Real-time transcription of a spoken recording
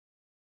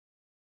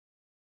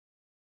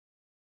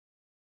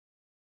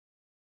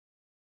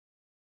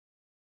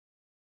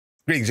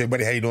Greetings,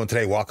 everybody. How you doing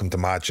today? Welcome to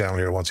my channel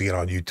here once again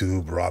on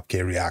YouTube, Rob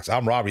K Reacts.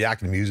 I'm Rob,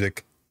 reacting to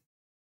music,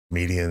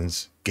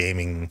 comedians,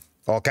 gaming,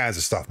 all kinds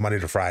of stuff, Monday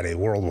to Friday,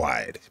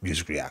 worldwide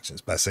music reactions.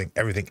 Best thing,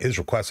 everything is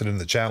requested in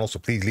the channel, so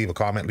please leave a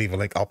comment, leave a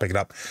link. I'll pick it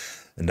up,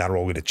 and down the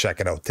road we're going to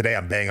check it out. Today,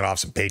 I'm banging off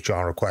some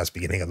Patreon requests,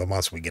 beginning of the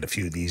month, so we get a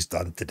few of these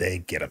done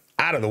today, get them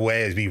out of the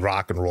way as we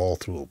rock and roll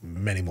through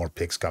many more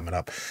picks coming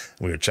up.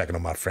 We were checking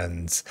on my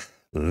friends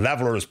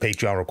Leveler's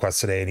Patreon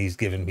request today, and he's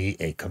giving me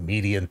a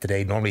comedian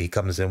today. Normally he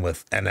comes in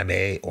with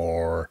MMA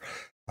or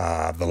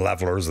the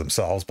Levelers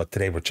themselves, but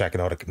today we're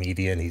checking out a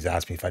comedian. He's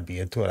asked me if I'd be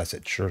into it. I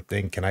said, sure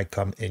thing. Can I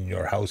come in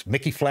your house?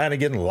 Micky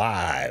Flanagan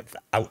live,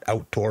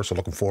 out tour. So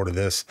looking forward to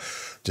this.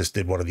 Just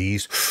did one of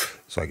these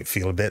so I could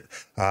feel a bit.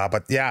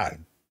 But yeah,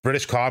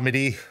 British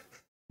comedy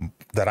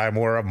that I'm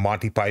aware of: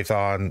 Monty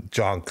Python,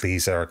 John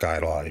Cleese, Eric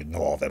Idle. I know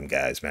all them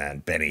guys, man.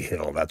 Benny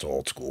Hill, that's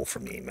old school for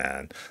me,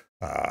 man.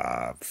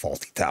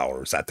 Faulty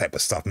Towers, that type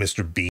of stuff.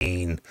 Mr.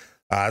 Bean,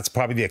 it's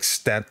probably the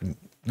extent, a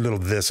little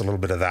of this, a little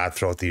bit of that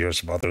throughout the years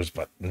from others,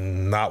 but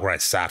not where I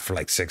sat for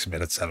like 6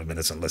 minutes, 7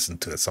 minutes and listened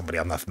to somebody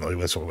I'm not familiar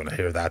with. So we're going to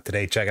hear that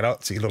today. Check it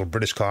out. See a little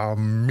British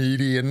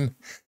comedian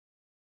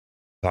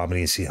comedy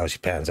and see how she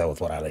pans out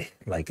with what I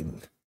like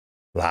and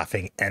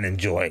laughing and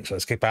enjoying. So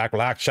let's kick back,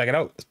 relax, check it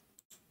out.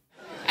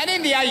 And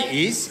in the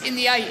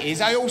 80s,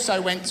 I also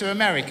went to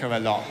America a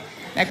lot.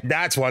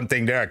 That's one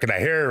thing there. Can I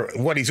hear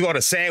what he's going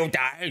to say with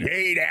that?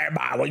 Hey there,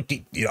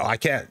 you know, I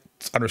can't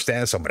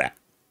understand some of that.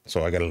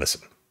 So I got to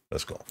listen.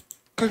 Let's go.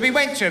 Because we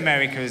went to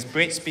America as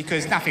Brits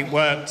because nothing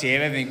worked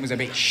here. Everything was a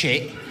bit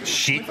shit.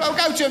 Shit? Well,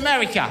 go to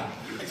America.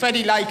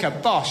 Freddie Laker,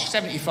 Bosch,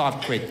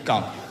 75 quid,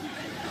 gone.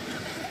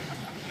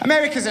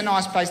 America's a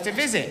nice place to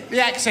visit. The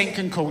accent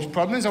can cause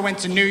problems. I went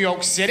to New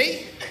York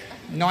City,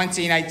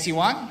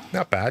 1981.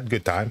 Not bad.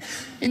 Good time.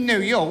 In New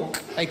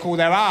York, they call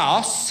their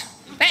arse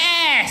the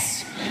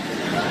ass.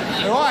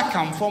 Where I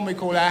come from, we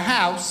call our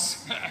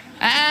house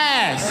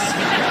ass.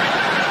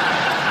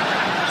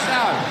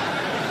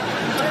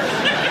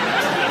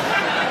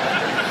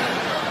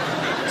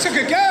 So, took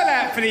a girl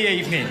out for the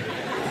evening.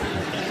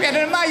 We had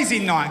an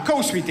amazing night. Of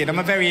course we did. I'm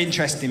a very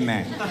interesting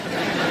man.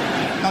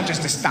 Not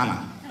just a stunner.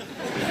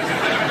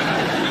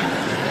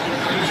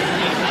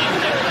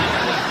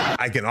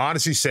 I can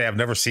honestly say I've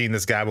never seen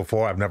this guy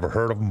before. I've never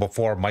heard of him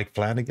before.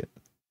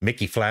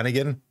 Micky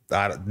Flanagan.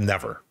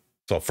 Never.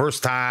 So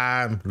first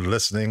time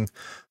listening,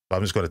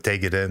 I'm just going to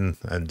take it in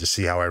and just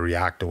see how I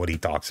react to what he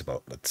talks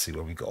about. Let's see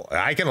where we go.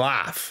 I can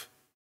laugh.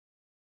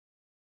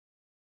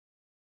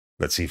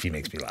 Let's see if he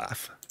makes me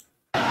laugh.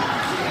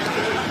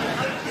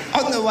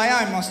 On the way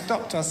home, I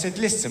stopped. I said,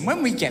 listen,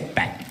 when we get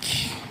back,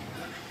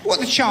 what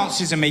are the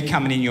chances of me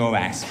coming in your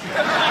ass? Yeah,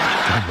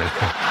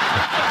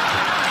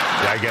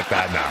 I get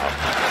that now.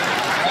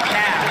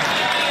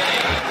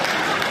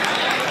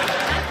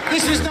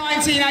 This was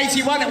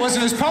 1981, it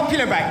wasn't as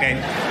popular back then.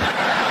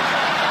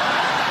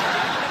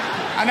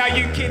 I know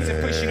you kids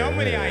are pushing on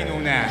with the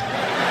anal now.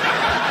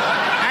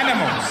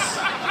 Animals.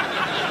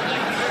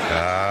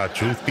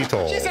 Truth be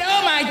told. She said,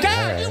 oh my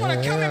God, you want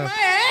to come in my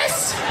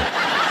ass?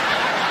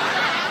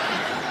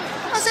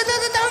 I said,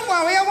 don't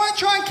worry, I won't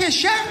try and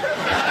kiss you.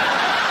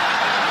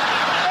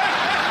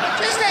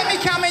 Just let me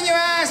come in your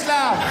ass,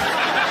 love.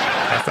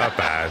 That's not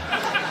bad.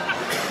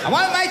 I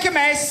won't make a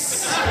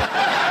mess.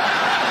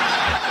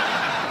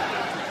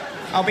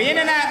 I'll be in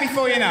and out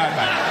before you know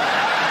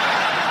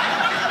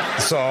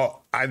it.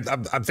 So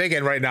I'm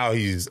thinking right now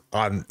he's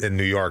in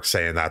New York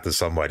saying that to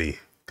somebody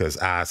because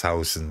ass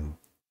house and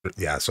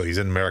yeah. So he's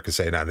in America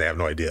saying that and they have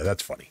no idea.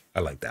 That's funny. I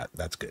like that.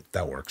 That's good.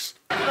 That works.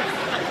 But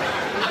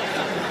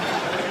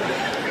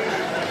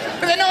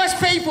they're nice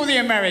people, the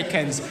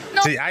Americans.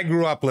 See, I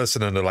grew up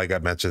listening to, like I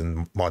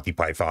mentioned, Monty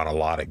Python a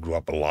lot. I grew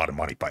up a lot of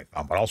Monty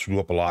Python, but I also grew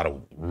up a lot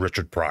of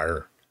Richard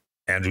Pryor,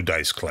 Andrew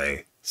Dice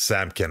Clay,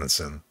 Sam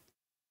Kinison,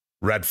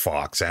 Red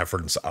Fox,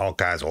 Sanford, and all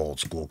kinds of old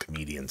school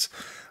comedians.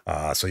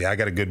 So yeah, I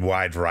got a good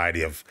wide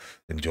variety of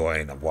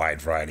enjoying a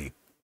wide variety of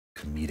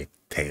comedic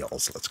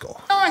tales. Let's go.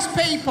 Nice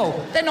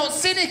people. They're not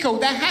cynical.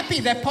 They're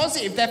happy. They're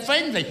positive. They're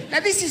friendly. Now,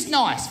 this is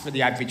nice for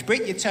the average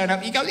Brit. You turn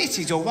up, you go, this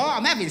is all right.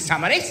 I'm having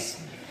some of this.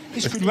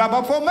 This could rub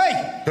up on me.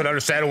 Couldn't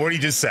understand a word he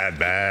just said,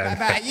 man.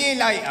 About a year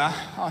later,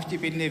 after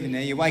you've been living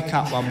there, you wake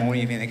up one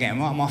morning and think, again,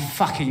 right, my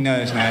fucking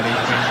nerves now.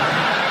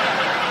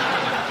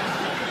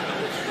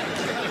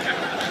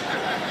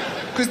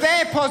 Because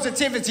their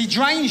positivity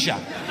drains you.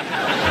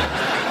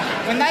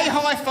 When they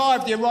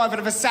high-five the arrival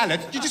of a salad,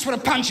 you just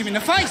want to punch him in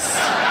the face.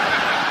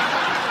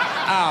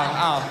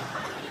 Oh,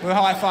 we're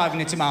high-fiving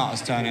the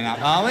tomatoes turning up,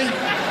 are we?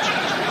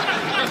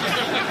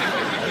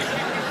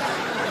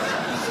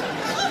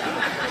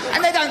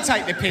 And they don't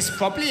take the piss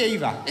properly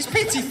either. It's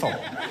pitiful.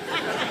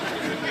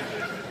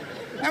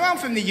 Now, I'm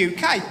from the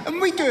UK,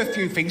 and we do a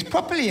few things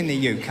properly in the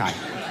UK.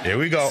 Here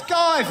we go.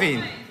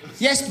 Skiving.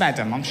 Yes,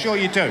 madam, I'm sure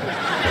you do.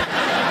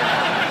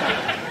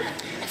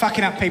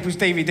 Fucking up people's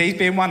DVDs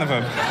being one of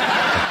them.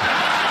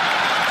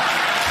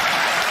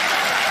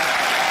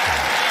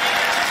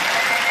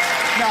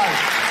 No.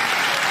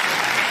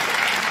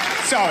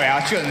 Sorry,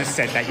 I shouldn't have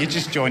said that. You're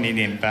just joining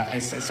in, but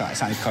it's all right.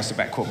 It's only cost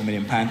about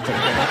 £250,000.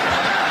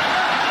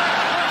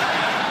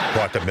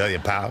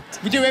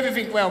 £250,000. We do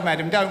everything well,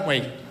 madam, don't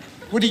we?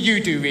 What do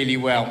you do really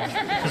well?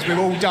 Because we're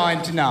all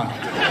dying to know.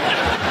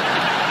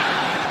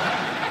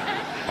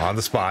 On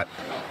the spot.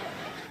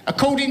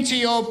 According to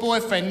your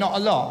boyfriend, not a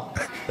lot.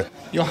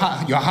 Your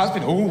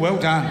husband, oh, well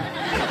done.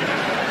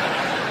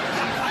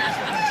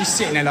 He's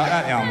sitting there like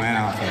that, the old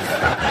man, I think.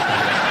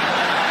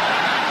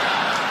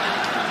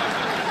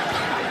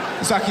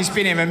 It's like he's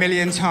been here a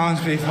million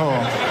times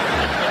before.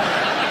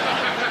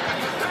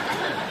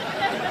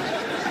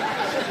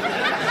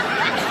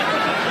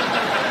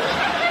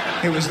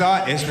 It was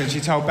like this when she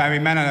told Barry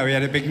Manilow he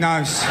had a big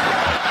nose.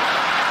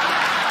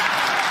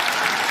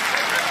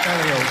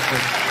 Very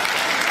awkward.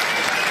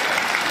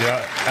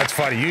 Yeah, that's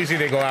funny. Usually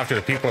they go after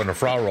the people in the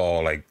front row,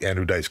 like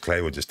Andrew Dice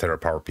Clay would just tear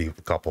apart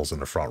couples in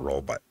the front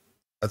row, but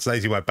that's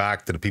nice he went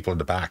back to the people in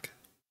the back.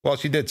 Well,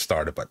 she did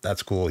start it, but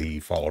that's cool.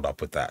 He followed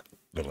up with that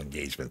little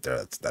engagement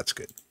there. That's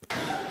good.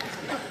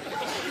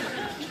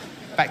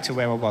 Back to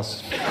where I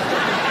was.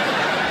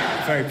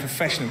 Very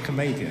professional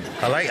comedian.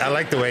 I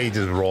like the way he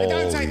just rolls.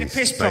 Don't take the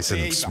piss nice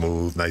properly. and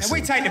smooth, nice and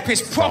we take the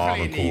piss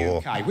properly in the cool.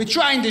 UK. We're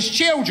trained as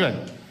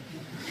children.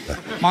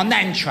 My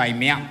nan trained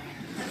me up.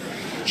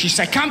 She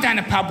said, come down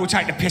the pub, we'll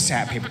take the piss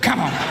out of people.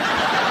 Come on.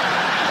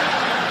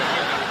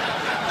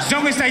 As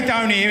long as they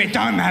don't hear it,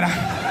 don't matter.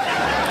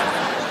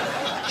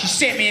 She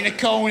set me in a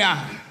corner.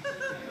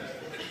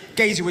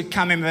 Geezer would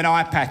come in with an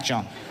eye patch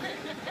on.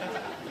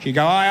 She'd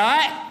go, aye,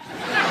 aye.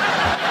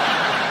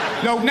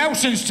 Lord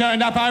Nelson's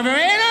turned up over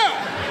here, look.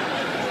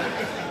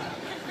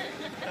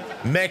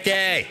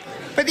 Mickey!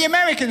 But the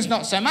Americans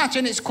not so much,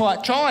 and it's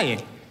quite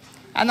trying.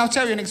 And I'll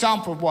tell you an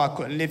example of why I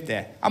couldn't live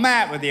there. I'm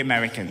out with the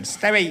Americans.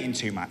 They're eating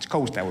too much. Of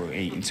course they were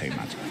eating too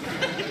much.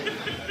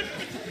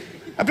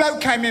 A bloke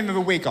came in with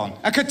a wig on.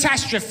 A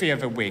catastrophe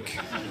of a wig.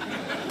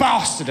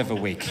 Bastard of a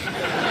wig.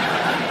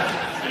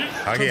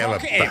 I can have a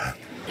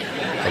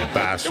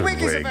bastard wig.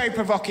 The wig is a very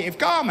provocative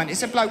garment.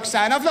 It's a bloke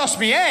saying, I've lost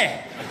my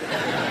hair.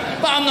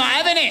 But I'm not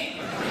having it.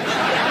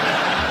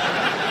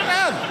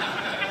 No.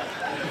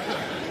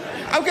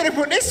 I'm going to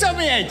put this on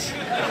my head.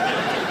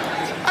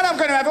 And I'm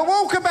going to have a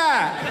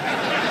walkabout.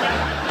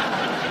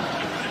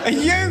 And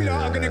you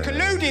lot are going to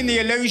collude in the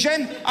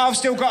illusion I've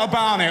still got a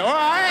barnet, all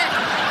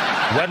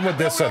right? When would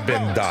this have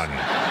been done?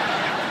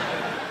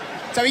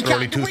 So he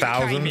Early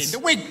 2000s? The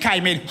wig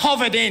came in,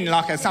 hovered in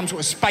like some sort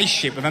of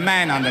spaceship with a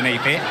man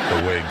underneath it.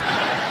 The wig.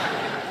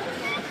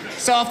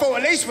 So I thought,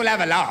 at least we'll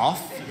have a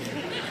laugh.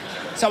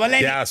 So I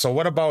let Yeah, so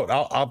what about,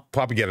 I'll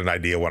probably get an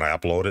idea when I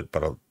upload it,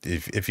 but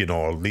if you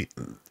know,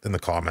 in the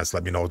comments,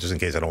 let me know, just in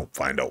case I don't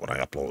find out when I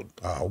upload.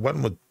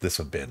 When would this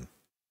have been?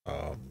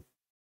 The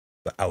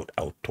out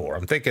tour.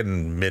 I'm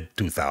thinking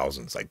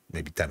mid-2000s, like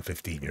maybe 10,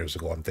 15 years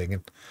ago, I'm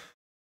thinking.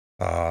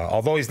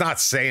 Although he's not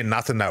saying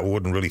nothing that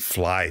wouldn't really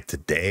fly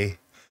today,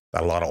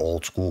 that a lot of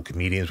old school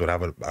comedians would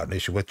have an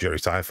issue with. Jerry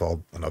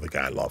Seinfeld, another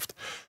guy I loved.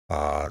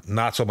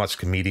 Not so much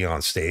comedian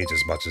on stage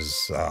as much as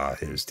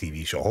his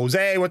TV show.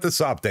 Jose, with the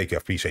sub, thank you, I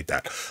appreciate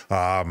that.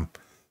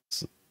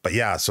 But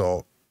yeah,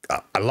 so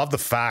I love the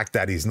fact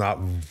that he's not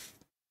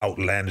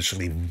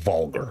outlandishly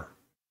vulgar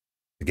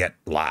to get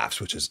laughs,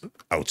 which is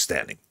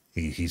outstanding.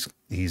 He's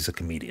a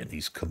comedian.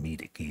 He's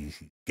comedic. He's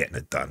getting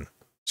it done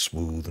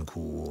smooth and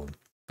cool and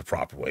the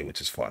proper way, which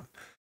is fun.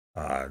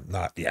 I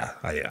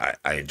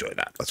enjoy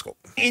that. Let's go.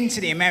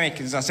 Into the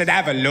Americans, I said,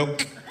 have a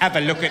look at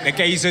the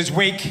geezer's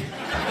wig.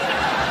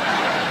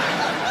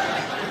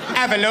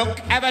 Have a look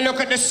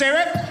at the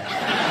syrup.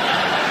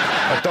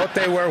 But don't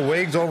they wear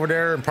wigs over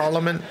there in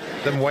Parliament?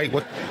 Them white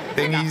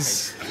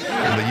thingies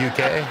in the UK?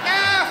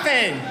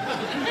 Nothing.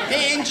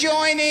 Didn't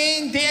join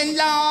in, didn't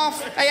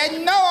laugh. They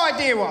had no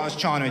idea what I was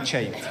trying to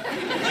achieve.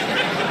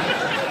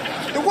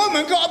 The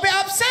woman got a bit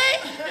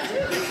upset.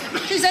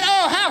 She said,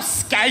 oh, how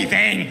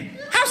scathing.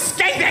 How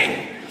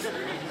scathing.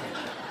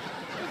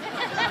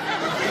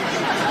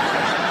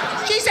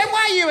 She said,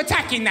 why are you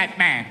attacking that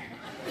man?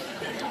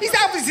 He's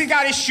obviously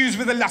got issues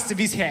with the lust of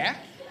his hair,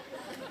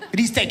 but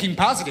he's taking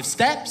positive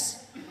steps.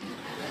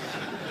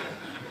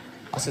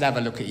 I said, have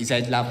a look at his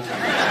head, love.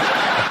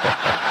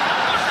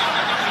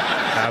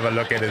 Have a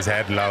look at his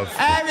head, love.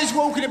 Harry's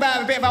walking about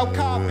with a bit of old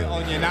carpet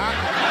on, you know?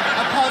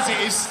 A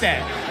positive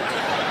step.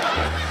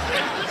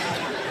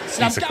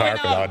 So Piece of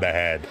carpet on the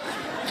head.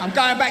 I'm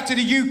going back to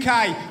the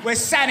UK, where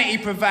sanity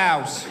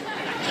prevails.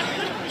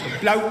 The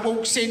bloke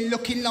walks in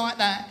looking like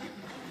that.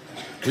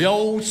 We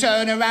all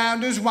turn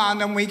around as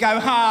one and we go,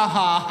 ha,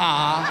 ha,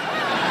 ha.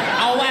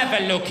 Oh, have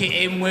a look at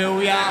him,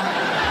 will ya?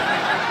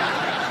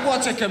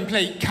 What a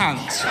complete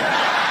cunt.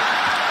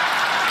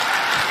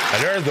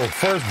 And there's the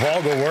first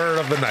vulgar word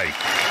of the night.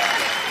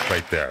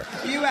 Right there.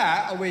 Were you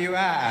out or were you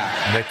out?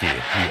 Mickey,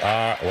 you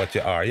are what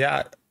you are.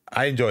 Yeah,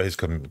 I enjoy his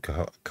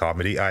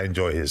comedy. I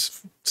enjoy his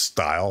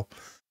style.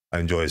 I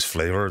enjoy his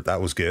flavor.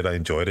 That was good. I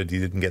enjoyed it. He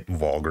didn't get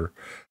vulgar,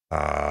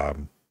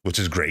 which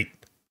is great.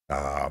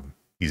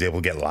 He's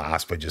able to get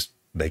laughs by just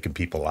making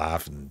people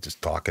laugh and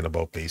just talking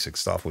about basic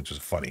stuff, which is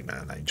funny,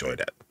 man. I enjoyed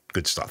that.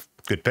 Good stuff.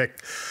 Good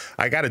pick.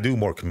 I got to do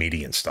more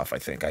comedian stuff, I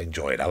think. I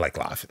enjoy it. I like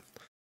laughing.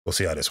 We'll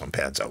see how this one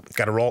pans out.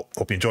 Got to roll.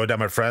 Hope you enjoyed that,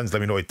 my friends.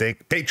 Let me know what you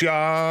think.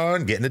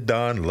 Patreon, getting it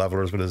done.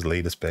 Lovers with his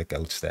latest pick.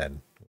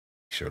 Outstanding.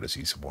 Sure to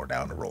see some more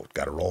down the road.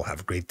 Got to roll.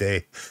 Have a great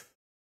day.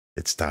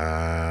 It's time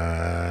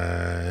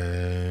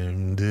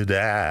to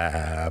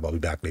dab. I'll be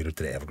back later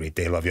today. Have a great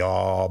day. Love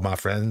y'all, my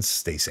friends.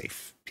 Stay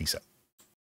safe. Peace out.